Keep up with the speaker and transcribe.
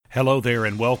Hello there,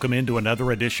 and welcome into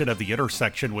another edition of The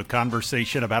Intersection with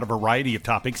conversation about a variety of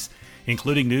topics,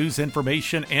 including news,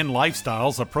 information, and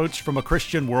lifestyles approached from a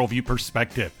Christian worldview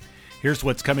perspective. Here's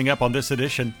what's coming up on this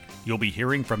edition. You'll be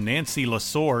hearing from Nancy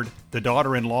LaSword, the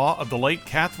daughter-in-law of the late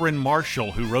Catherine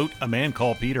Marshall, who wrote A Man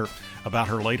Called Peter, about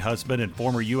her late husband and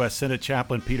former U.S. Senate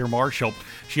chaplain Peter Marshall.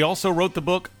 She also wrote the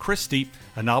book Christy,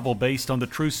 a novel based on the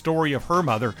true story of her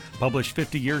mother, published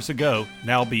 50 years ago,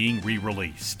 now being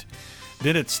re-released.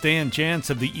 Then it's Stan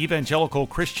Jantz of the Evangelical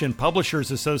Christian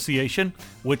Publishers Association,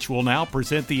 which will now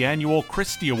present the annual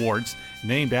Christy Awards,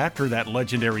 named after that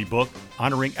legendary book,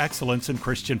 honoring excellence in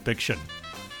Christian fiction.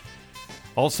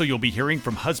 Also, you'll be hearing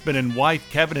from husband and wife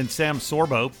Kevin and Sam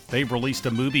Sorbo. They've released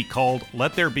a movie called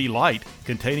Let There Be Light,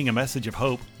 containing a message of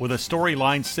hope, with a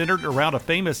storyline centered around a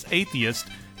famous atheist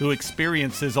who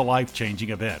experiences a life-changing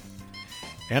event.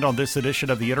 And on this edition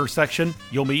of The Intersection,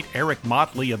 you'll meet Eric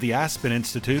Motley of the Aspen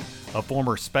Institute, a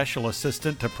former special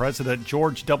assistant to President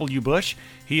George W. Bush.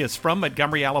 He is from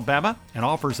Montgomery, Alabama, and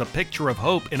offers a picture of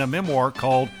hope in a memoir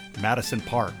called Madison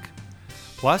Park.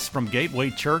 Plus, from Gateway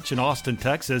Church in Austin,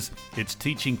 Texas, it's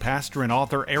teaching pastor and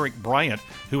author Eric Bryant,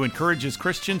 who encourages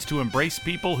Christians to embrace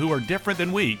people who are different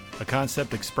than we, a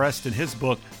concept expressed in his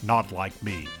book, Not Like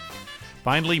Me.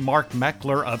 Finally, Mark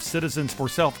Meckler of Citizens for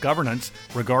Self-Governance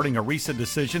regarding a recent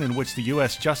decision in which the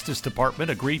U.S. Justice Department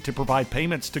agreed to provide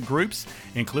payments to groups,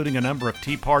 including a number of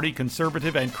Tea Party,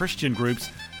 conservative, and Christian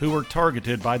groups who were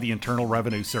targeted by the Internal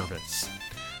Revenue Service.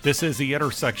 This is The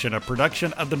Intersection, a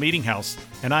production of The Meeting House,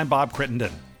 and I'm Bob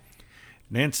Crittenden.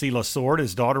 Nancy LaSword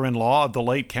is daughter-in-law of the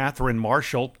late Catherine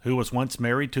Marshall, who was once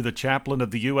married to the chaplain of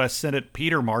the U.S. Senate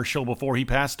Peter Marshall before he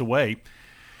passed away.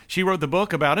 She wrote the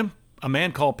book about him, A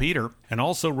Man Called Peter, and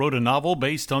also wrote a novel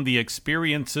based on the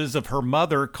experiences of her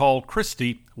mother called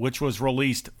Christy, which was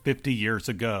released 50 years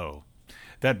ago.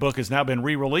 That book has now been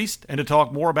re-released, and to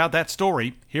talk more about that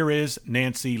story, here is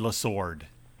Nancy LaSword.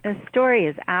 The story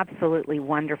is absolutely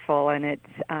wonderful, and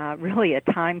it's really a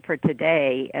time for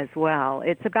today as well.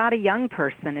 It's about a young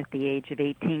person at the age of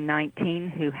 18, 19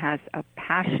 who has a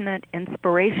passionate,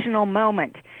 inspirational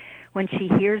moment when she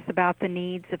hears about the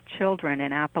needs of children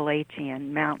in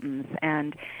Appalachian mountains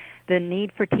and the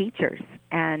need for teachers.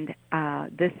 And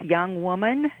this young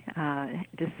woman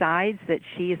decides that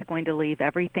she is going to leave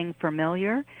everything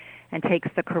familiar and takes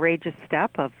the courageous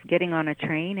step of getting on a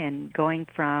train and going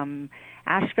from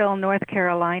Asheville, North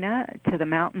Carolina to the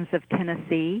mountains of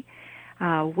Tennessee,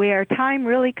 where time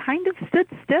really kind of stood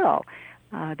still.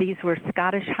 These were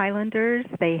Scottish Highlanders.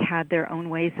 They had their own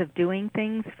ways of doing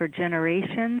things for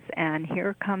generations, and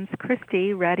here comes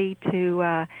Christy ready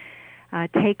to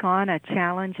take on a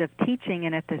challenge of teaching,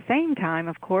 and at the same time,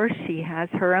 of course, she has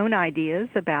her own ideas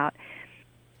about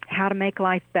how to make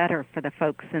life better for the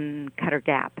folks in Cutter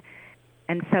Gap.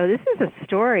 And so this is a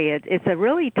story. It's a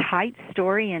really tight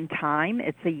story in time.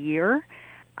 It's a year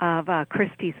of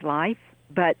Christy's life.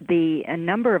 But the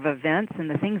number of events and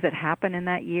the things that happen in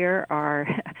that year are,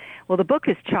 well, the book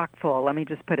is chock full, let me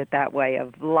just put it that way,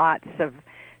 of lots of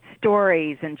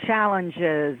stories and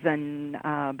challenges. And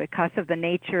because of the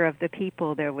nature of the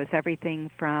people, there was everything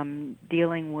from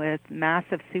dealing with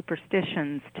massive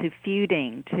superstitions to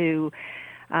feuding to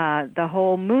the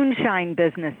whole moonshine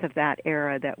business of that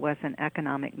era that was an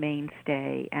economic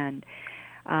mainstay. And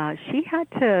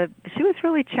she was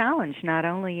really challenged, not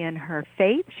only in her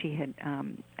faith. She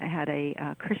had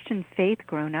a Christian faith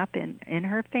grown up in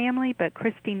her family, but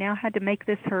Christy now had to make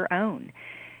this her own.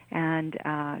 And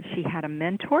she had a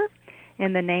mentor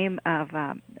in the name of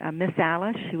Miss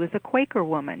Alice. She was a Quaker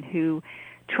woman who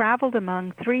traveled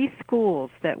among 3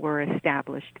 schools that were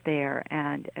established there.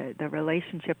 And the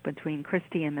relationship between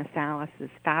Christy and Miss Alice is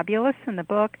fabulous in the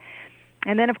book.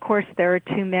 And then, of course, there are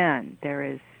 2 men. There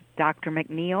is Dr.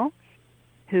 McNeil,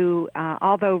 who,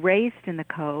 although raised in the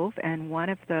Cove, and one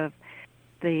of the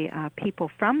people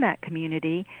from that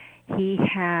community, he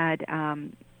had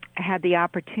the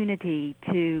opportunity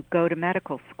to go to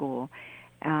medical school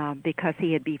because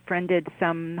he had befriended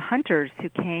some hunters who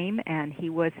came, and he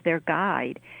was their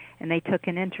guide, and they took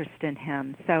an interest in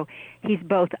him. So he's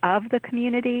both of the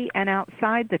community and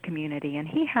outside the community, and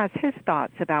he has his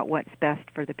thoughts about what's best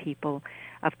for the people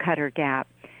of Cutter Gap.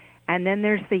 And then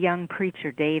there's the young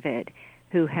preacher, David,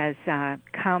 who has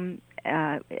come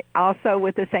also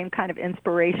with the same kind of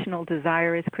inspirational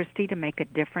desire as Christy to make a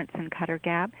difference in Cutter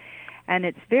Gap. And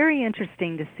it's very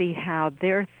interesting to see how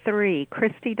their 3,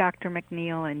 Christy, Dr.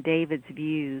 McNeil, and David's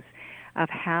views of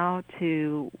how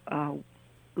to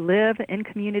live in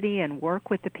community and work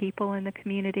with the people in the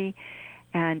community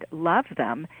and love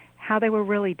them, how they were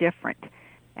really different.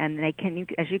 And they can,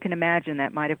 as you can imagine,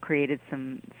 that might have created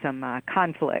some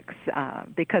conflicts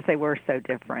because they were so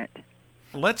different.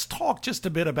 Let's talk just a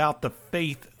bit about the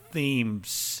faith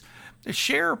themes.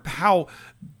 Share how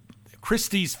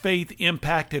Christie's faith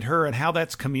impacted her and how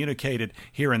that's communicated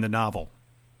here in the novel.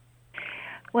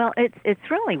 Well, it's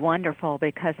really wonderful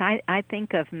because I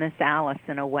think of Miss Alice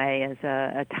in a way as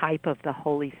a type of the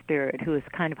Holy Spirit who is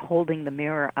kind of holding the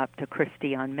mirror up to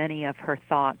Christie on many of her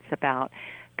thoughts about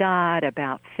God,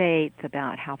 about faith,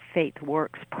 about how faith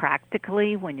works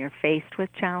practically when you're faced with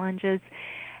challenges.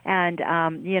 And,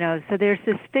 so there's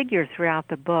this figure throughout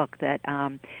the book that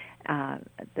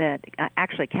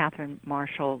actually Catherine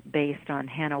Marshall based on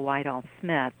Hannah Whitall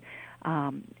Smith.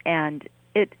 And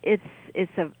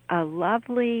it's a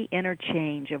lovely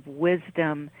interchange of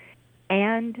wisdom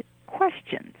and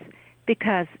questions,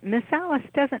 because Miss Alice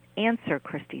doesn't answer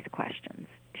Christie's questions.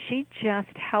 She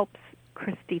just helps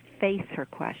Christie face her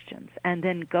questions and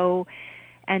then go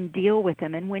and deal with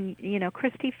them. And when,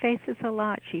 Christie faces a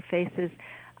lot. She faces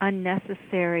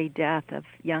unnecessary death of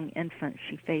young infants.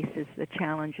 She faces the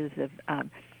challenges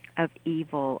of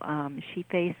evil. She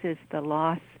faces the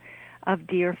loss of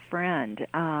dear friend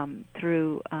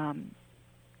through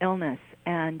illness,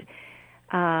 and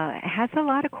has a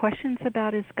lot of questions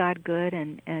about, is God good,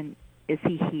 and is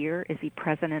he here? Is he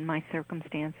present in my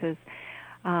circumstances?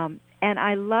 And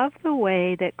I love the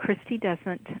way that Christie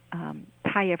doesn't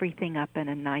tie everything up in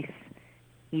a nice,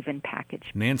 even package.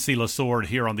 Nancy Lesord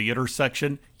here on The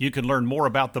Intersection. You can learn more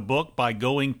about the book by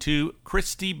going to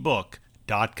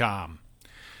ChristieBook.com.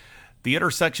 The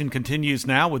Intersection continues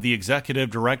now with the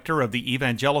Executive Director of the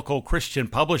Evangelical Christian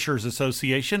Publishers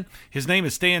Association. His name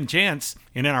is Stan Jantz,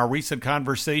 and in our recent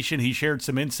conversation, he shared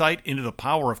some insight into the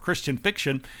power of Christian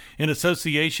fiction in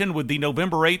association with the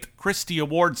November 8th Christie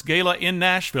Awards Gala in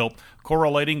Nashville,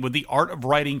 correlating with the Art of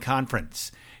Writing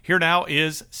Conference. Here now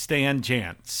is Stan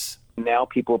Jantz. Now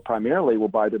people primarily will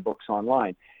buy their books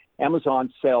online.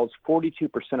 Amazon sells 42%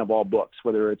 of all books,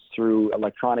 whether it's through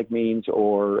electronic means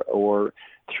or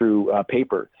through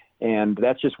paper, and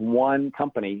that's just one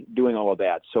company doing all of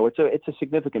that. So it's a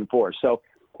significant force. So,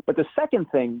 but the second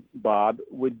thing, Bob,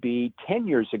 would be 10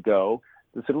 years ago,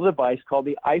 this little device called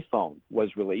the iPhone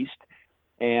was released,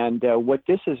 and what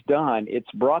this has done,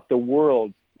 it's brought the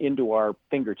world into our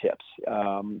fingertips.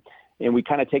 And we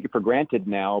kind of take it for granted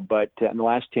now, but in the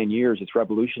last 10 years, it's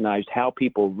revolutionized how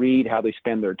people read, how they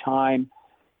spend their time.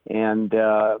 And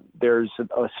there's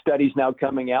studies now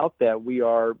coming out that we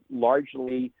are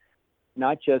largely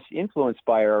not just influenced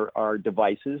by our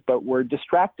devices, but we're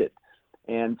distracted.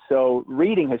 And so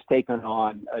reading has taken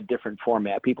on a different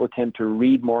format. People tend to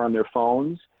read more on their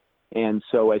phones. And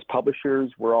so as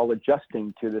publishers, we're all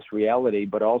adjusting to this reality,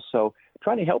 but also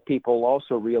trying to help people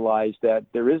also realize that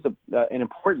there is an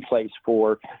important place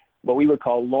for what we would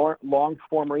call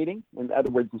long-form reading. In other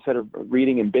words, instead of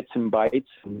reading in bits and bytes,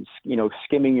 and,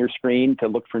 skimming your screen to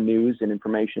look for news and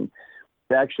information,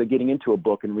 actually getting into a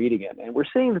book and reading it. And we're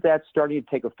seeing that that's starting to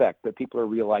take effect, that people are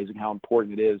realizing how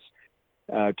important it is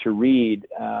to read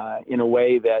in a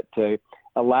way that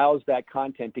allows that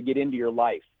content to get into your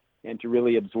life and to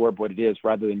really absorb what it is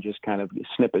rather than just kind of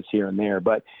snippets here and there.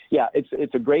 But yeah,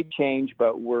 it's a great change,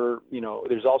 but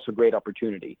there's also great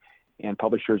opportunity, and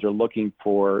publishers are looking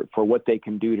for what they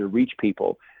can do to reach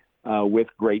people with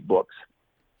great books.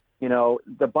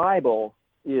 The Bible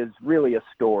is really a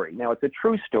story. Now, it's a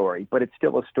true story, but it's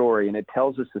still a story, and it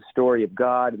tells us the story of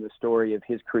God and the story of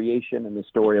his creation and the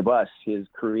story of us, his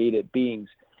created beings,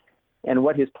 and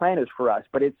what his plan is for us.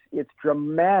 But it's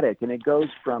dramatic, and it goes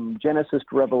from Genesis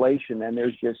to Revelation, and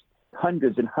there's just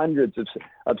hundreds and hundreds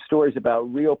of stories about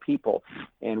real people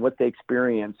and what they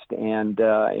experienced and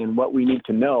what we need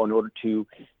to know in order to,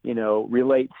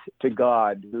 relate to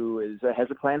God, who has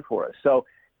a plan for us.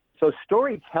 So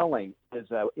storytelling is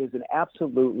an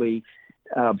absolutely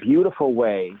beautiful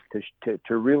way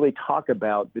to really talk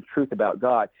about the truth about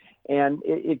God. And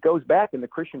it goes back in the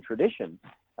Christian tradition,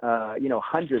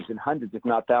 hundreds and hundreds, if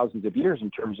not thousands of years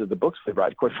in terms of the books we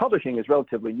write. Of course, publishing is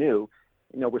relatively new.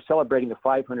 We're celebrating the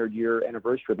 500-year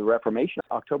anniversary of the Reformation.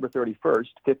 October 31st,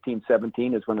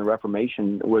 1517 is when the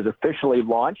Reformation was officially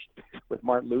launched, with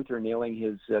Martin Luther nailing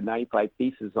his 95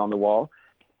 Theses on the wall.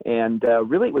 And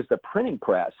really it was the printing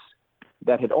press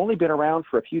that had only been around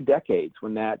for a few decades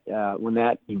when that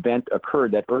event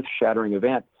occurred, that earth-shattering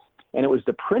event. And it was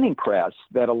the printing press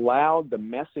that allowed the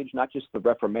message, not just the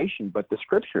Reformation, but the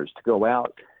scriptures to go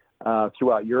out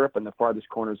throughout Europe and the farthest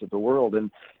corners of the world. And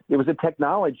it was a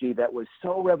technology that was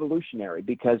so revolutionary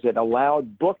because it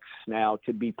allowed books now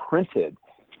to be printed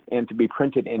and to be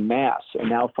printed en masse. And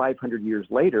now 500 years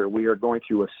later, we are going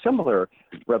through a similar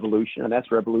revolution, and that's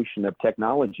the revolution of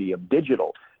technology, of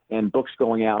digital, and books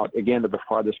going out, again, to the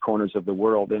farthest corners of the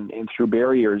world and through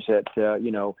barriers that,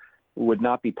 would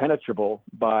not be penetrable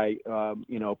by,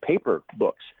 paper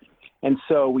books. And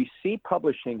so we see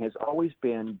publishing has always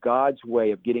been God's way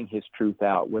of getting his truth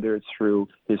out, whether it's through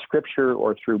his scripture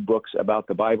or through books about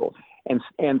the Bible. And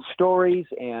stories,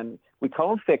 and we call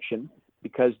them fiction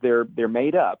because they're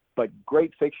made up, but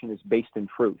great fiction is based in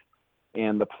truth,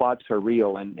 and the plots are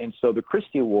real. And so the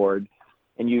Christie Award,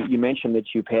 and you mentioned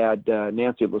that you've had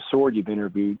Nancy Lesord you've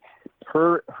interviewed.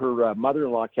 Her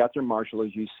mother-in-law, Catherine Marshall,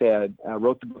 as you said,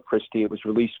 wrote the book Christie. It was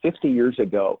released 50 years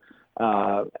ago.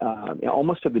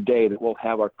 Almost to the day that we'll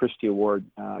have our Christie Award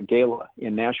gala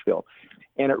in Nashville.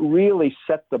 And it really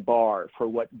set the bar for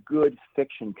what good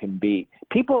fiction can be.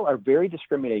 People are very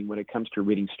discriminating when it comes to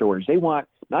reading stories. They want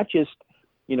not just,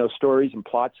 stories and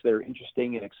plots that are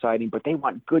interesting and exciting, but they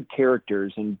want good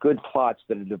characters and good plots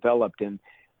that are developed and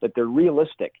that they're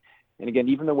realistic. And again,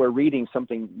 even though we're reading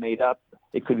something made up,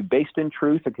 it could be based in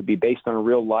truth, it could be based on a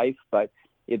real life, but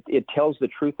it tells the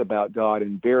truth about God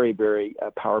in very, very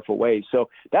powerful ways. So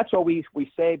that's what we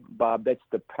say, Bob. That's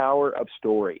the power of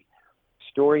story.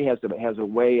 Story has a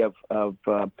way of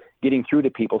getting through to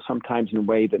people, sometimes in a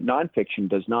way that nonfiction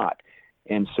does not.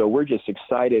 And so we're just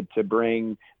excited to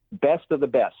bring best of the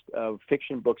best of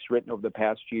fiction books written over the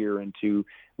past year and to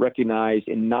recognize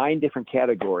in 9 different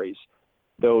categories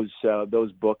those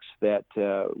books that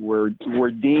were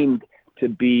deemed to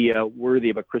be worthy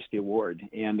of a Christie Award.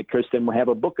 And Kristen will have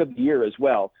a book of the year as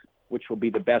well, which will be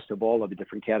the best of all of the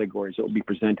different categories that will be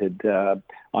presented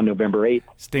on November 8th.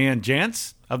 Stan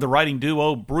Jantz of the writing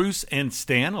duo Bruce and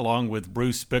Stan, along with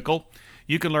Bruce Bickle.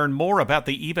 You can learn more about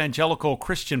the Evangelical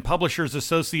Christian Publishers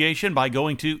Association by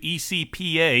going to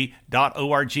ecpa.org.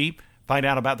 Find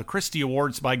out about the Christie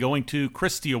Awards by going to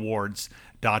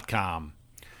ChristieAwards.com.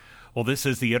 Well, this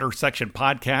is the Intersection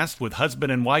Podcast with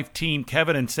husband and wife team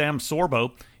Kevin and Sam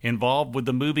Sorbo, involved with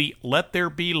the movie Let There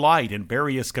Be Light in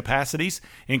various capacities,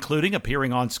 including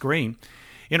appearing on screen.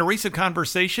 In a recent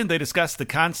conversation, they discussed the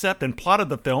concept and plot of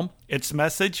the film, its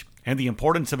message, and the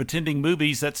importance of attending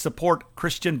movies that support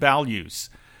Christian values.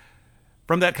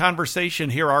 From that conversation,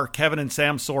 here are Kevin and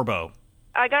Sam Sorbo.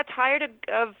 I got tired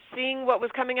of seeing what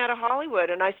was coming out of Hollywood,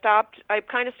 and I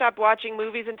kind of stopped watching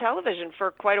movies and television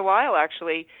for quite a while,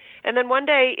 actually. And then one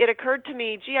day it occurred to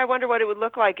me, I wonder what it would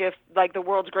look like if, like, the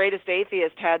world's greatest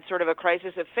atheist had sort of a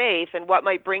crisis of faith, and what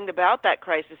might bring about that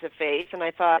crisis of faith. And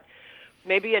I thought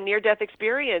maybe a near-death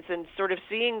experience and sort of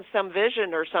seeing some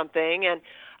vision or something. And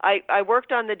I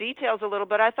worked on the details a little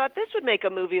bit. I thought this would make a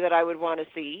movie that I would want to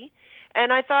see.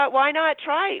 And I thought, why not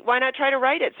try to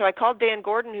write it? So I called Dan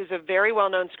Gordon, who's a very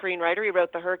well-known screenwriter. He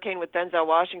wrote The Hurricane with Denzel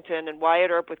Washington and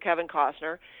Wyatt Earp with Kevin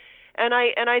Costner. And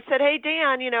I said, hey,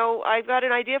 Dan, I've got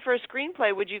an idea for a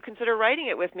screenplay. Would you consider writing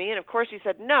it with me? And, of course, he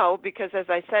said no, because, as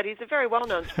I said, he's a very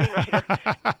well-known screenwriter.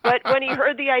 But when he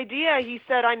heard the idea, he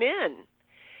said, I'm in.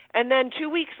 And then 2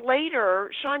 weeks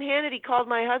later, Sean Hannity called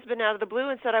my husband out of the blue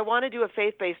and said, I want to do a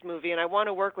faith-based movie, and I want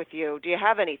to work with you. Do you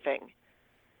have anything?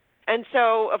 And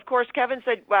so, of course, Kevin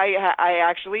said, well, I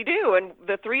actually do. And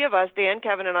the three of us, Dan,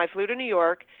 Kevin, and I, flew to New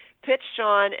York, pitched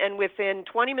Sean, and within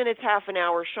 20 minutes, half an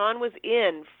hour, Sean was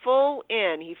full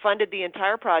in. He funded the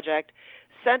entire project,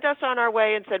 sent us on our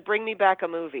way, and said, bring me back a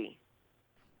movie.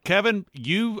 Kevin,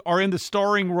 you are in the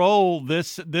starring role,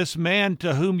 this man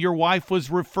to whom your wife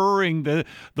was referring, the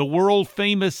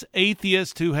world-famous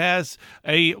atheist who has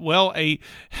a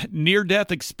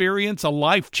near-death experience, a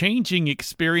life-changing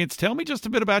experience. Tell me just a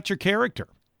bit about your character.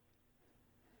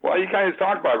 Well, you kind of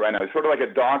talked about it right now. He's sort of like a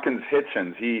Dawkins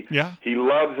Hitchens. He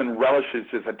loves and relishes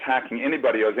just attacking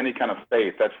anybody who has any kind of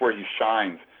faith. That's where he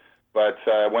shines. But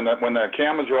when the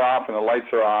cameras are off and the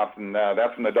lights are off, and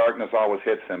that's when the darkness always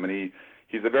hits him, and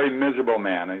He's a very miserable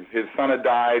man. His son had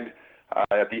died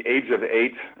at the age of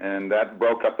 8, and that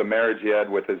broke up the marriage he had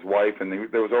with his wife. And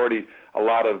there was already a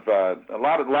lot of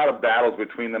battles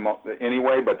between them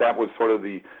anyway. But that was sort of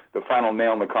the final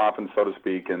nail in the coffin, so to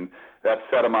speak. And that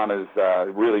set him on his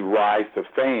really rise to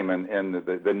fame in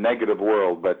the negative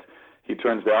world. But he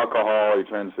turns to alcohol, he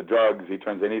turns to drugs, he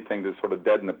turns anything to sort of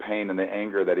deaden the pain and the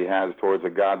anger that he has towards a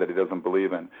God that he doesn't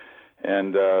believe in.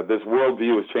 And this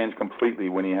worldview has changed completely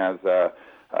when he has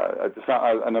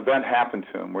an event happen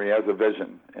to him where he has a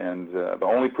vision. And the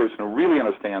only person who really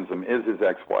understands him is his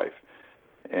ex-wife.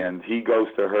 And he goes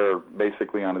to her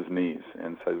basically on his knees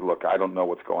and says, look, I don't know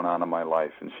what's going on in my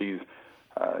life. And she's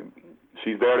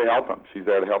she's there to help him. She's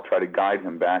there to help try to guide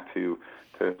him back to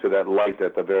that light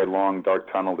at the very long,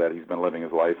 dark tunnel that he's been living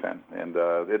his life in. And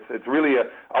it's really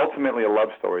ultimately a love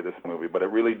story, this movie, but it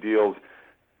really deals,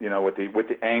 with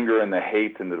the anger and the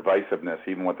hate and the divisiveness,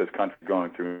 even what this country's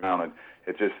going through now. And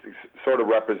it just sort of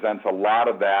represents a lot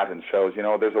of that and shows,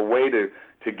 there's a way to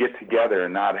get together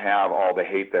and not have all the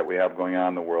hate that we have going on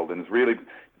in the world. And it really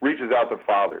reaches out to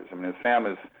fathers. I mean, as Sam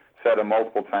has said it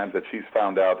multiple times, that she's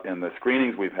found out in the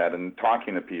screenings we've had and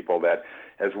talking to people that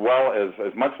as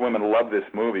much women love this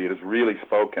movie, it has really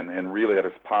spoken and really had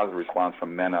a positive response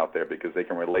from men out there because they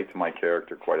can relate to my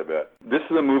character quite a bit. This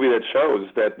is a movie that shows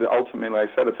that ultimately,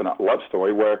 like I said, it's a love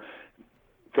story where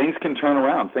things can turn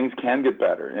around, things can get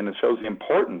better, and it shows the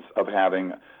importance of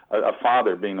having a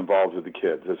father being involved with the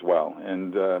kids as well.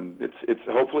 And it's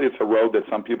hopefully it's a road that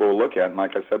some people will look at. And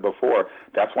like I said before,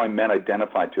 that's why men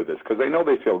identify to this, because they know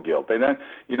they feel guilt. They then,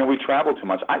 we travel too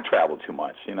much. I travel too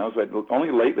much. So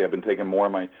only lately I've been taking more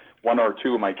of one or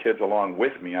two of my kids along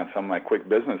with me on some of my quick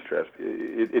business trips.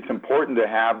 It's important to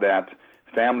have that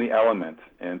family element,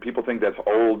 and people think that's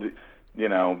old,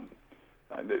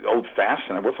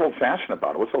 old-fashioned. What's old-fashioned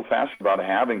about it? What's old-fashioned about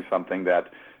having something that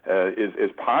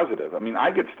is positive? I mean,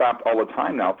 I get stopped all the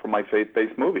time now for my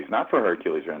faith-based movies, not for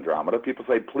Hercules or Andromeda. People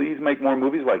say, please make more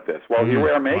movies like this. Well, here we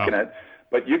are making it,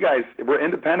 but you guys, we're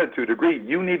independent to a degree.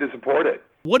 You need to support it.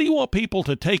 What do you want people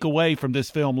to take away from this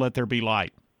film, Let There Be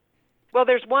Light? Well,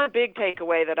 there's one big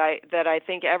takeaway that I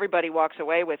think everybody walks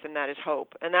away with, and that is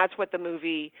hope. And that's what the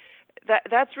movie...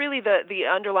 That's really the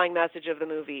underlying message of the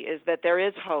movie, is that there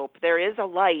is hope. There is a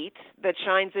light that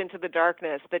shines into the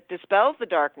darkness, that dispels the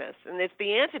darkness, and it's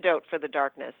the antidote for the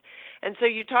darkness. And so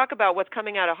you talk about what's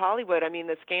coming out of Hollywood. I mean,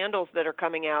 the scandals that are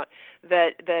coming out,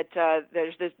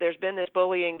 there's been this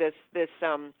bullying, this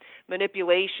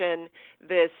manipulation,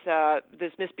 this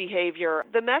misbehavior.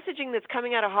 The messaging that's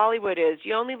coming out of Hollywood is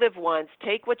you only live once.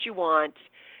 Take what you want.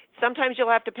 Sometimes you'll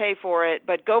have to pay for it,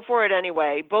 but go for it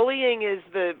anyway. Bullying is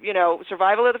the,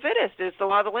 survival of the fittest. It's the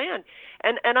law of the land.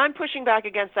 And I'm pushing back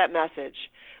against that message.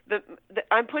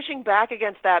 I'm pushing back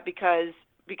against that because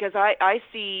I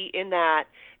see in that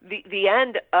the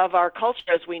end of our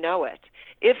culture as we know it.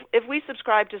 If we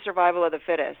subscribe to survival of the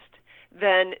fittest,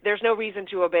 then there's no reason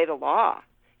to obey the law.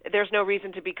 There's no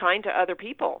reason to be kind to other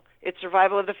people. It's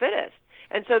survival of the fittest.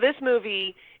 And so this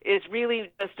movie is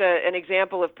really just an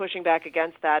example of pushing back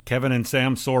against that. Kevin and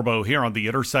Sam Sorbo here on The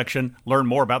Intersection. Learn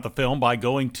more about the film by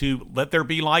going to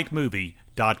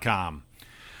LetThereBeLightMovie.com.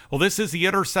 Well, this is The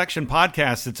Intersection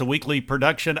Podcast. It's a weekly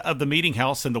production of The Meeting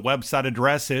House, and the website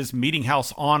address is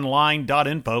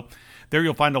meetinghouseonline.info. There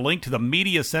you'll find a link to the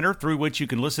Media Center through which you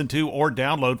can listen to or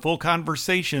download full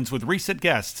conversations with recent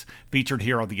guests featured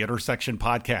here on The Intersection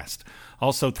Podcast.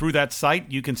 Also, through that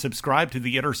site, you can subscribe to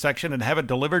The Intersection and have it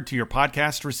delivered to your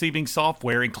podcast receiving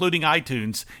software, including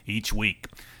iTunes, each week.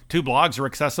 2 blogs are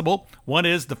accessible. One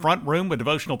is The Front Room with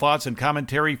devotional thoughts and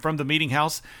commentary from the Meeting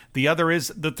House. The other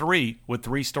is The 3 with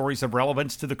 3 stories of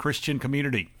relevance to the Christian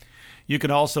community. You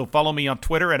can also follow me on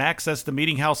Twitter and access the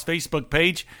Meeting House Facebook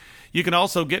page. You can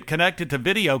also get connected to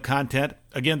video content.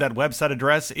 Again, that website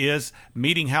address is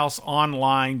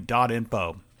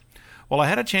meetinghouseonline.info. Well, I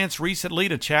had a chance recently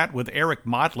to chat with Eric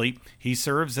Motley. He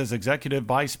serves as Executive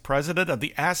Vice President of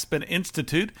the Aspen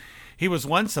Institute. He was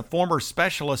once a former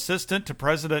special assistant to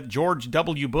President George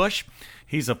W. Bush.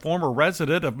 He's a former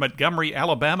resident of Montgomery,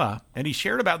 Alabama, and he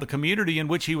shared about the community in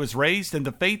which he was raised and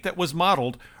the faith that was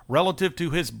modeled relative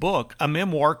to his book, a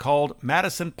memoir called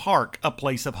Madison Park, A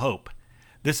Place of Hope.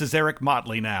 This is Eric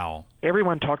Motley now.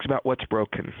 Everyone talks about what's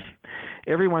broken.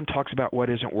 Everyone talks about what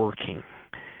isn't working.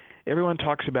 Everyone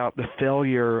talks about the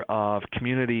failure of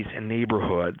communities and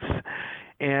neighborhoods.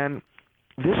 And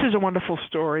this is a wonderful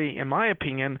story, in my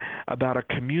opinion, about a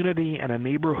community and a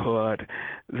neighborhood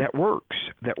that works,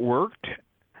 that worked,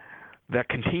 that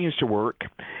continues to work,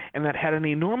 and that had an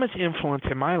enormous influence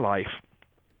in my life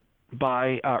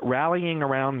by rallying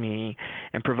around me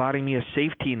and providing me a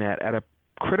safety net at a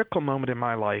critical moment in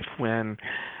my life when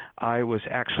I was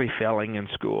actually failing in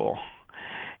school.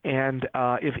 And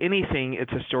if anything,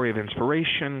 it's a story of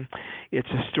inspiration. It's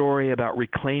a story about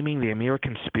reclaiming the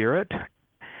American spirit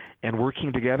and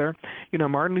working together.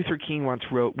 Martin Luther King once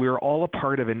wrote, "We're all a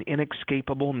part of an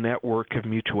inescapable network of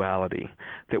mutuality,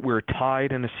 that we're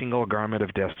tied in a single garment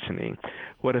of destiny.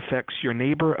 What affects your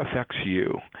neighbor affects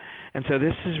you." And so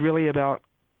this is really about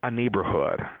a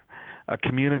neighborhood, a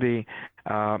community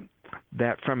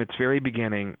that from its very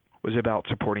beginning was about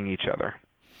supporting each other.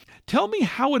 Tell me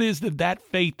how it is that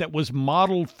faith that was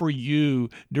modeled for you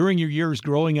during your years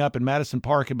growing up in Madison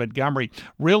Park and Montgomery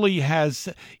really has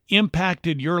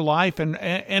impacted your life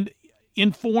and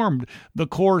informed the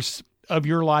course of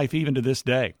your life even to this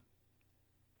day?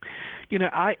 You know,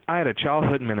 I had a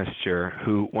childhood minister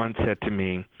who once said to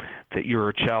me that you're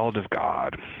a child of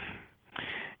God,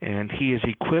 and he has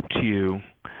equipped you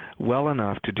well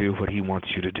enough to do what he wants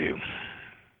you to do.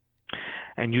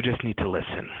 And you just need to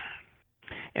listen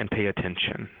and pay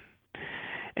attention.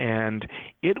 And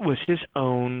it was his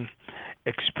own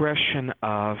expression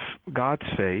of God's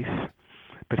faith,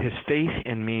 but his faith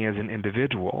in me as an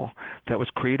individual that was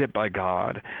created by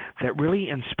God, that really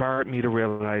inspired me to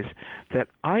realize that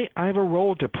I have a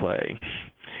role to play.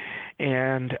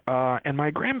 And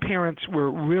my grandparents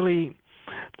were really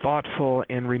thoughtful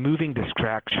in removing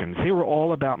distractions. They were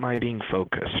all about my being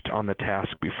focused on the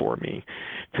task before me.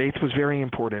 Faith was very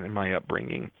important in my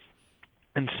upbringing.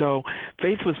 And so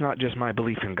faith was not just my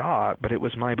belief in God, but it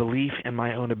was my belief in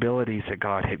my own abilities that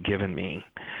God had given me.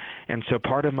 And so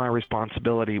part of my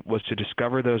responsibility was to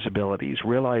discover those abilities,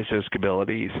 realize those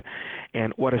abilities,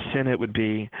 and what a sin it would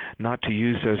be not to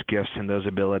use those gifts and those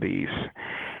abilities.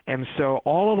 And so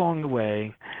all along the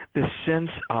way, this sense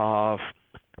of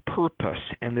purpose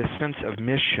and this sense of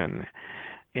mission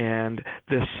and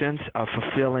this sense of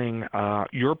fulfilling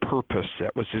your purpose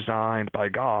that was designed by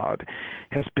God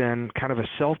has been kind of a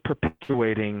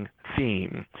self-perpetuating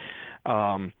theme.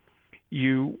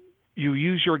 You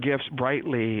use your gifts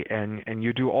brightly, and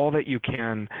you do all that you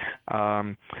can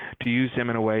to use them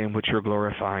in a way in which you're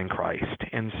glorifying Christ,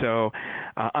 and so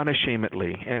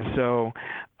unashamedly. And so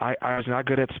I was not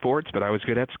good at sports, but I was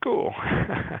good at school.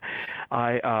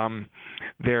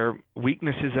 There are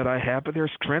weaknesses that I have, but there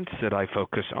are strengths that I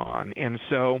focus on. And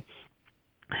so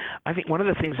I think one of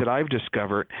the things that I've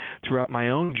discovered throughout my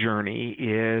own journey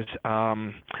is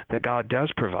that God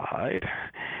does provide,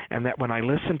 and that when I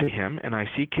listen to him and I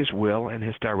seek his will and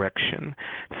his direction,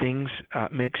 things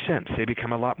make sense. They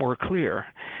become a lot more clear.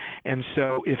 And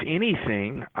so if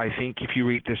anything, I think if you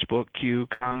read this book, you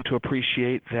come to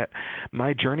appreciate that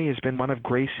my journey has been one of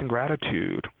grace and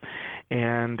gratitude.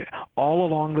 And all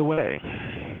along the way,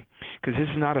 because this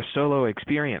is not a solo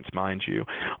experience, mind you,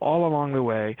 all along the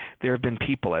way, there have been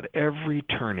people at every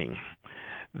turning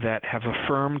that have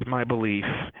affirmed my belief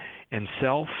in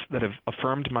self, that have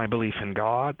affirmed my belief in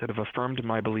God, that have affirmed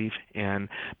my belief in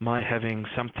my having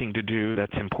something to do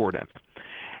that's important.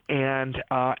 And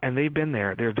they've been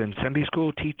there. There have been Sunday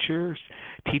school teachers,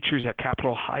 teachers at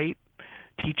Capitol Height,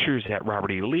 teachers at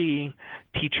Robert E. Lee,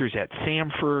 teachers at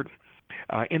Samford,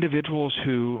 individuals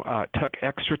who took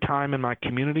extra time in my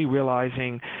community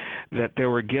realizing that there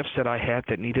were gifts that I had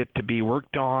that needed to be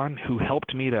worked on, who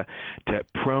helped me to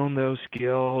prone those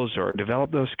skills or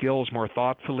develop those skills more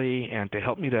thoughtfully and to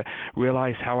help me to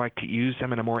realize how I could use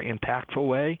them in a more impactful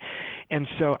way. And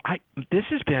so this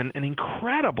has been an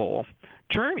incredible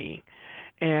journey.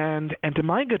 And to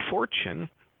my good fortune,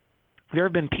 there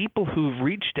have been people who've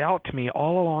reached out to me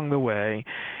all along the way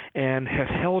and have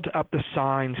held up the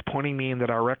signs pointing me in the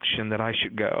direction that I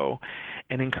should go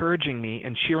and encouraging me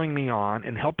and cheering me on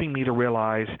and helping me to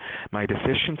realize my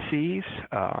deficiencies,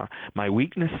 my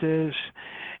weaknesses,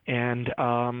 and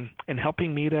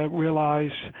helping me to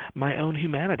realize my own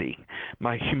humanity,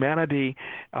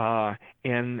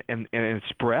 in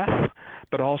its breadth,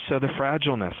 but also the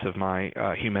fragileness of my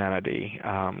humanity.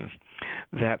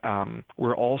 That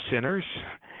we're all sinners,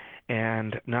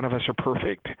 and none of us are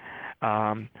perfect,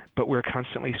 but we're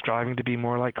constantly striving to be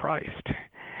more like Christ.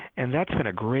 And that's been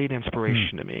a great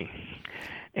inspiration to me.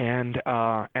 And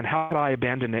how do I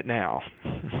abandon it now?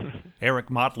 Eric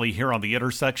Motley here on The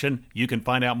Intersection. You can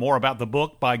find out more about the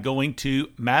book by going to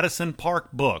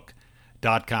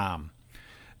MadisonParkBook.com.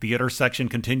 The Intersection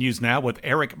continues now with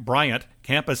Eric Bryant,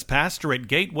 campus pastor at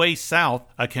Gateway South,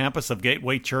 a campus of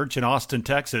Gateway Church in Austin,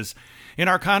 Texas. In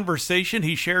our conversation,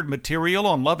 he shared material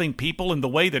on loving people in the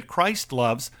way that Christ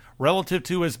loves relative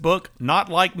to his book, Not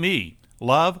Like Me,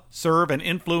 Love, Serve, and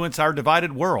Influence Our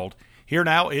Divided World. Here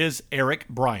now is Eric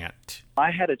Bryant. I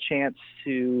had a chance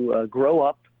to grow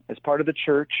up as part of the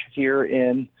church here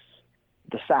in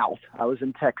the South. I was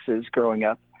in Texas growing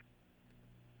up.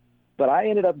 But I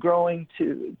ended up going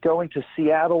to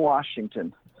Seattle,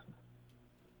 Washington.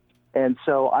 And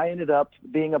so I ended up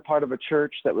being a part of a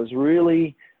church that was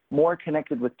really more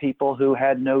connected with people who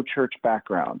had no church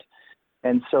background.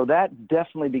 And so that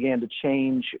definitely began to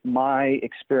change my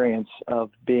experience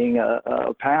of being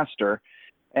a pastor.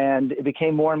 And it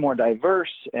became more and more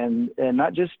diverse, and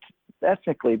not just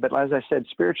ethnically, but as I said,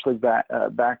 spiritually,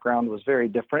 background was very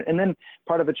different. And then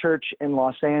part of a church in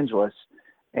Los Angeles.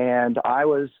 And I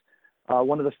was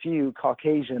one of the few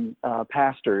Caucasian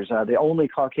pastors, the only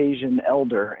Caucasian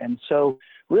elder. And so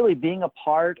really being a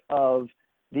part of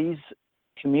these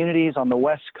communities on the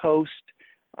West Coast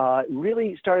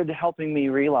really started helping me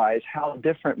realize how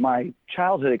different my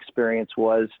childhood experience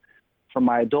was from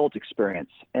my adult experience,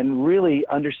 and really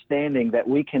understanding that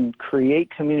we can create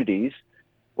communities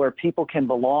where people can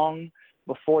belong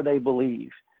before they believe,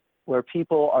 where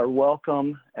people are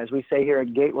welcome, as we say here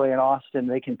at Gateway in Austin,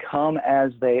 they can come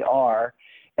as they are.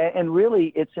 And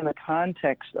really, it's in the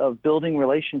context of building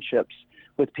relationships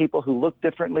with people who look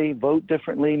differently, vote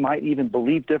differently, might even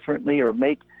believe differently, or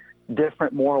make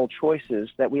different moral choices,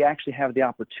 that we actually have the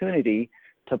opportunity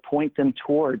to point them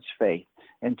towards faith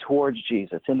and towards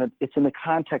Jesus. It's in the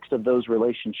context of those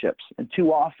relationships. And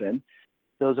too often,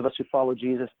 those of us who follow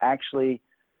Jesus actually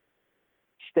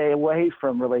stay away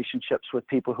from relationships with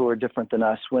people who are different than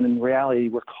us, when in reality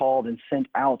we're called and sent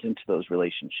out into those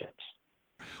relationships.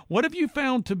 What have you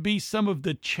found to be some of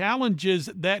the challenges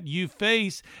that you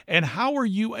face, and how are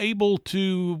you able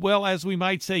to, well, as we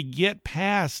might say, get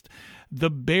past the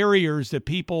barriers that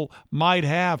people might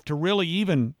have to really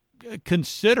even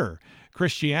consider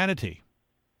Christianity?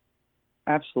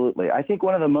 Absolutely. I think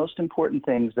one of the most important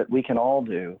things that we can all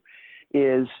do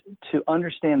is to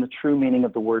understand the true meaning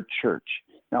of the word church.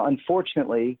 Now,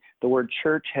 unfortunately, the word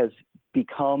church has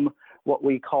become what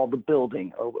we call the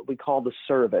building, or what we call the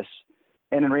service.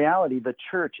 And in reality, the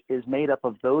church is made up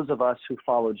of those of us who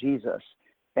follow Jesus.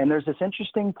 And there's this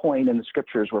interesting point in the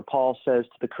scriptures where Paul says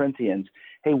to the Corinthians,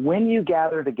 hey, when you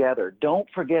gather together, don't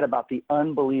forget about the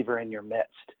unbeliever in your midst.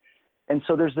 And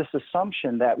so there's this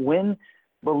assumption that when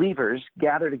believers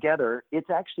gather together, it's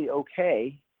actually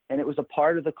okay. And it was a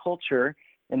part of the culture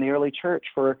in the early church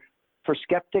for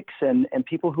skeptics and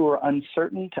people who are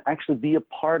uncertain to actually be a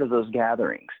part of those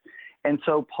gatherings. And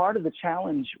so part of the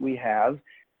challenge we have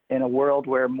in a world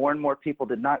where more and more people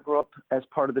did not grow up as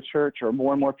part of the church, or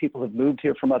more and more people have moved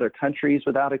here from other countries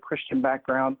without a Christian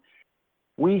background,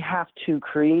 we have to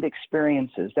create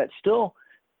experiences that still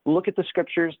look at the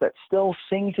scriptures, that still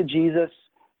sing to Jesus,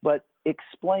 but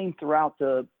explain throughout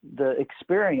the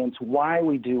experience why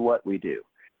we do what we do,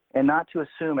 and not to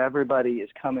assume everybody is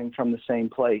coming from the same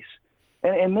place.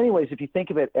 And in many ways, if you think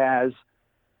of it as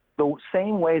the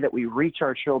same way that we reach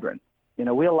our children,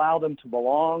 we allow them to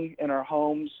belong in our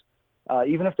homes,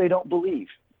 even if they don't believe,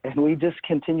 and we just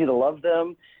continue to love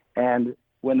them, and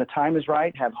when the time is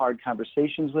right, have hard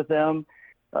conversations with them,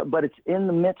 but it's in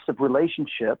the midst of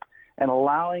relationship and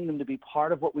allowing them to be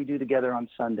part of what we do together on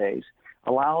Sundays.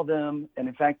 Allow them, and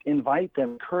in fact, invite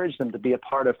them, encourage them to be a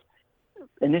part of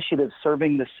initiatives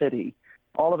serving the city.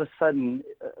 All of a sudden,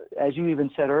 as you even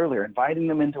said earlier, inviting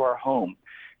them into our home,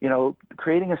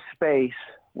 creating a space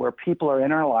where people are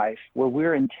in our life, where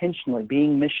we're intentionally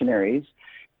being missionaries.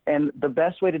 And the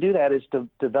best way to do that is to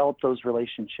develop those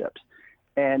relationships.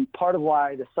 And part of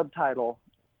why the subtitle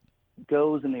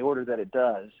goes in the order that it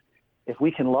does, if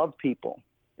we can love people,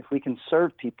 if we can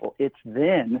serve people, it's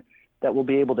then that we'll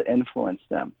be able to influence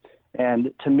them.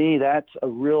 And to me, that's a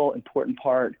real important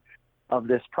part of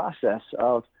this process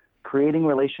of creating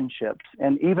relationships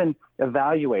and even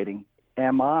evaluating,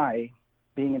 am I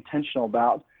being intentional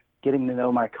about getting to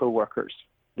know my coworkers,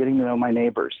 getting to know my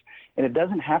neighbors? And it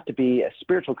doesn't have to be a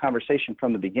spiritual conversation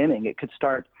from the beginning. It could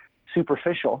start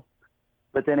superficial,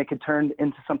 but then it could turn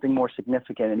into something more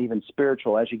significant and even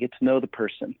spiritual as you get to know the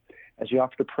person, as you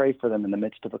offer to pray for them in the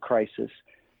midst of a crisis,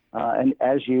 and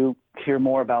as you hear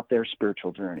more about their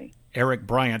spiritual journey. Eric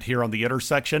Bryant here on The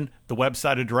Intersection. The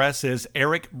website address is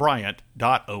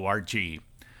ericbryant.org.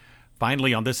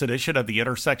 Finally, on this edition of the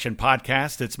Intersection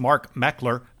podcast, it's Mark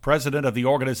Meckler, president of the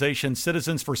organization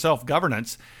Citizens for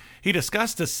Self-Governance. He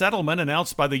discussed a settlement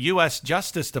announced by the U.S.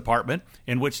 Justice Department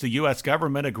in which the U.S.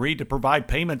 government agreed to provide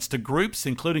payments to groups,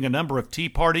 including a number of Tea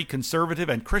Party, conservative,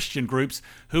 and Christian groups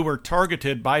who were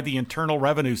targeted by the Internal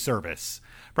Revenue Service.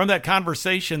 From that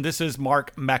conversation, this is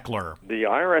Mark Meckler. The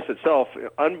IRS itself,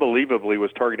 unbelievably,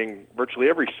 was targeting virtually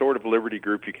every sort of liberty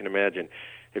group you can imagine.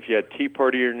 If you had Tea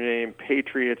Party in your name,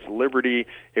 Patriots, Liberty,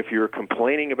 if you were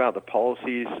complaining about the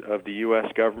policies of the U.S.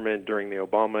 government during the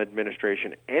Obama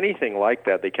administration, anything like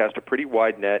that, they cast a pretty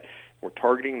wide net. We're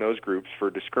targeting those groups for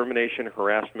discrimination,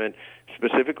 harassment,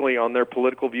 specifically on their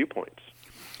political viewpoints.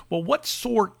 Well, what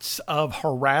sorts of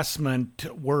harassment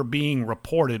were being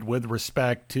reported with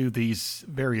respect to these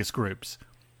various groups?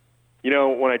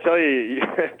 When I tell you,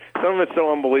 some of it's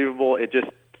so unbelievable, it just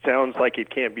sounds like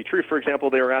it can't be true. For example,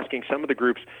 they were asking some of the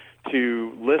groups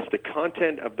to list the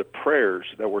content of the prayers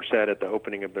that were said at the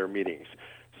opening of their meetings.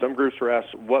 Some groups were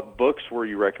asked, what books were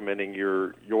you recommending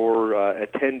your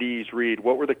attendees read?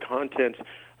 What were the contents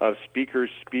of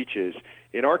speakers' speeches?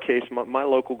 In our case, my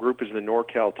local group is the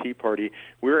NorCal Tea Party.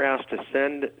 We were asked to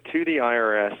send to the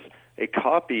IRS a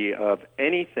copy of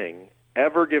anything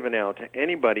ever given out to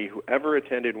anybody who ever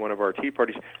attended one of our tea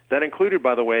parties. That included,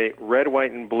 by the way, red,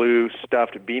 white, and blue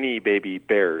stuffed Beanie Baby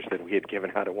bears that we had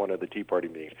given out at one of the tea party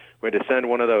meetings. We had to send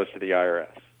one of those to the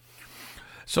IRS.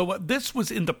 So this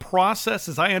was in the process,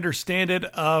 as I understand it,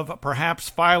 of perhaps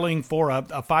filing for a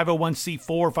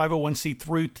 501c4,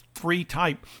 501c3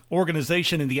 type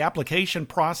organization in the application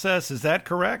process. Is that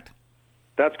correct?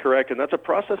 That's correct, and that's a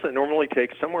process that normally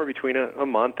takes somewhere between a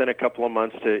month and a couple of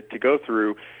months to go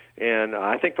through. And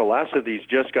I think the last of these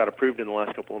just got approved in the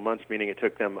last couple of months, meaning it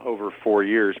took them over 4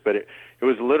 years. But it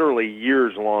was literally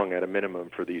years long at a minimum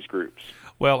for these groups.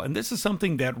 Well, and this is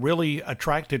something that really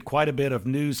attracted quite a bit of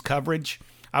news coverage.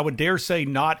 I would dare say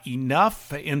not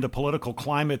enough in the political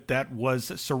climate that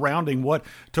was surrounding what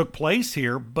took place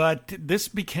here, but this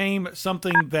became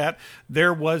something that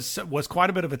there was quite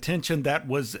a bit of attention that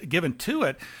was given to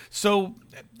it. So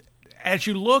as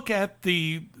you look at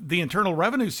the Internal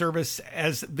Revenue Service,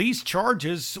 as these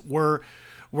charges were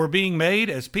being made,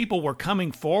 as people were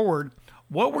coming forward,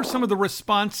 what were some of the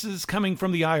responses coming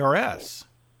from the IRS?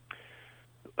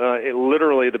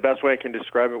 Literally, the best way I can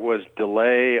describe it was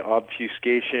delay,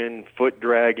 obfuscation, foot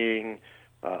dragging,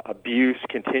 abuse,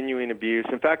 continuing abuse.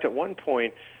 In fact, at one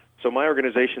point, so my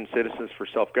organization, Citizens for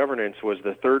Self-Governance, was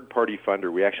the third-party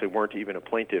funder. We actually weren't even a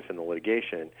plaintiff in the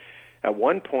litigation. At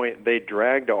one point, they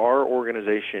dragged our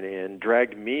organization in,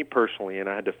 dragged me personally in.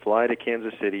 I had to fly to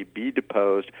Kansas City, be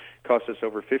deposed, cost us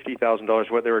over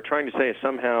 $50,000. What they were trying to say is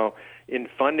somehow in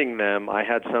funding them, I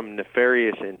had some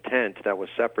nefarious intent that was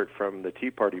separate from the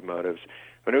Tea Party motives.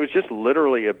 But it was just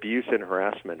literally abuse and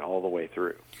harassment all the way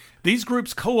through. These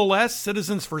groups coalesce.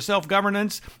 Citizens for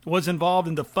Self-Governance was involved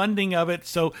in the funding of it.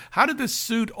 So how did this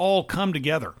suit all come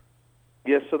together?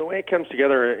 Yes, so the way it comes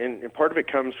together, and part of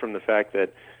it comes from the fact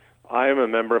that I am a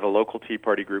member of a local Tea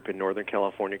Party group in Northern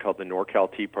California called the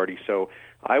NorCal Tea Party, so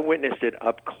I witnessed it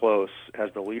up close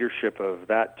as the leadership of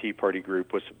that Tea Party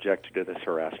group was subjected to this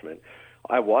harassment.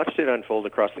 I watched it unfold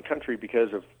across the country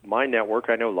because of my network.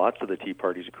 I know lots of the Tea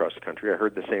Parties across the country. I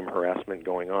heard the same harassment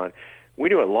going on. We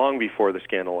knew it long before the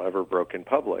scandal ever broke in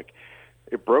public.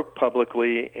 It broke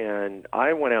publicly, and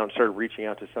I went out and started reaching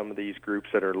out to some of these groups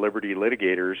that are liberty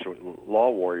litigators, law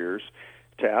warriors,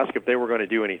 to ask if they were going to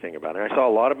do anything about it. I saw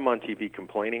a lot of them on TV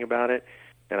complaining about it,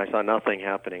 and I saw nothing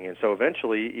happening. And so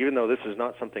eventually, even though this is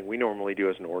not something we normally do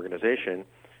as an organization,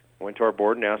 I went to our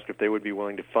board and asked if they would be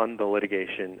willing to fund the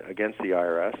litigation against the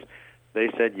IRS.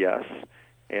 They said yes,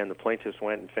 and the plaintiffs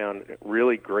went and found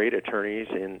really great attorneys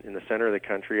in the center of the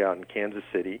country out in Kansas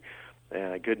City,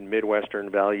 good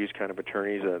Midwestern values kind of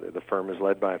attorneys. The firm is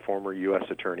led by a former U.S.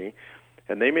 attorney.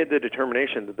 And they made the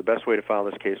determination that the best way to file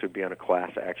this case would be on a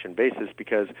class action basis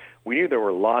because we knew there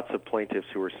were lots of plaintiffs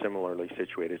who were similarly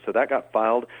situated. So that got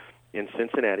filed in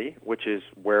Cincinnati, which is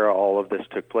where all of this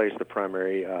took place. The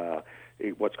primary,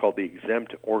 what's called the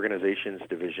Exempt Organizations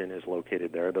Division is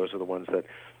located there. Those are the ones that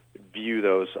view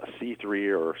those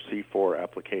C3 or C4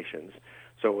 applications.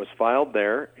 So it was filed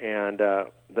there, and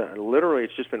literally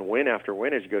it's just been win after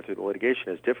win as you go through the litigation.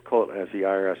 As difficult as the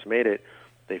IRS made it,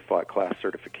 they fought class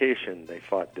certification, they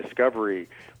fought discovery,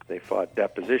 they fought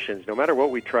depositions. No matter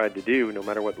what we tried to do, no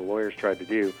matter what the lawyers tried to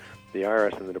do, the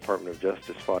IRS and the Department of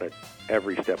Justice fought it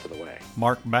every step of the way.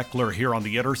 Mark Meckler here on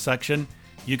The Intersection.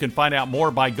 You can find out more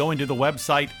by going to the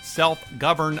website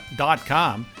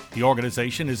selfgovern.com. The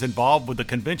organization is involved with the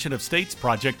Convention of States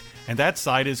Project, and that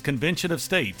site is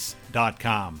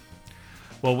conventionofstates.com.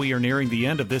 Well, we are nearing the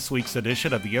end of this week's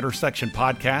edition of the Intersection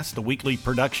Podcast, the weekly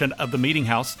production of the Meeting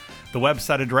House. The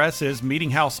website address is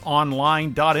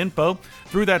meetinghouseonline.info.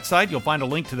 Through that site, you'll find a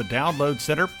link to the Download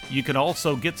Center. You can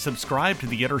also get subscribed to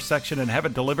the Intersection and have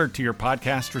it delivered to your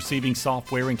podcast receiving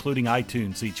software, including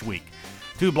iTunes, each week.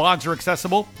 2 blogs are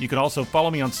accessible. You can also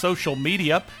follow me on social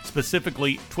media,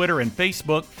 specifically Twitter and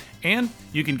Facebook, and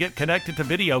you can get connected to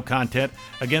video content.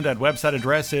 Again, that website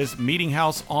address is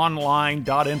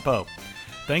meetinghouseonline.info.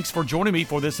 Thanks for joining me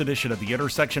for this edition of the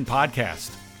Intersection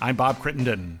Podcast. I'm Bob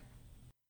Crittenden.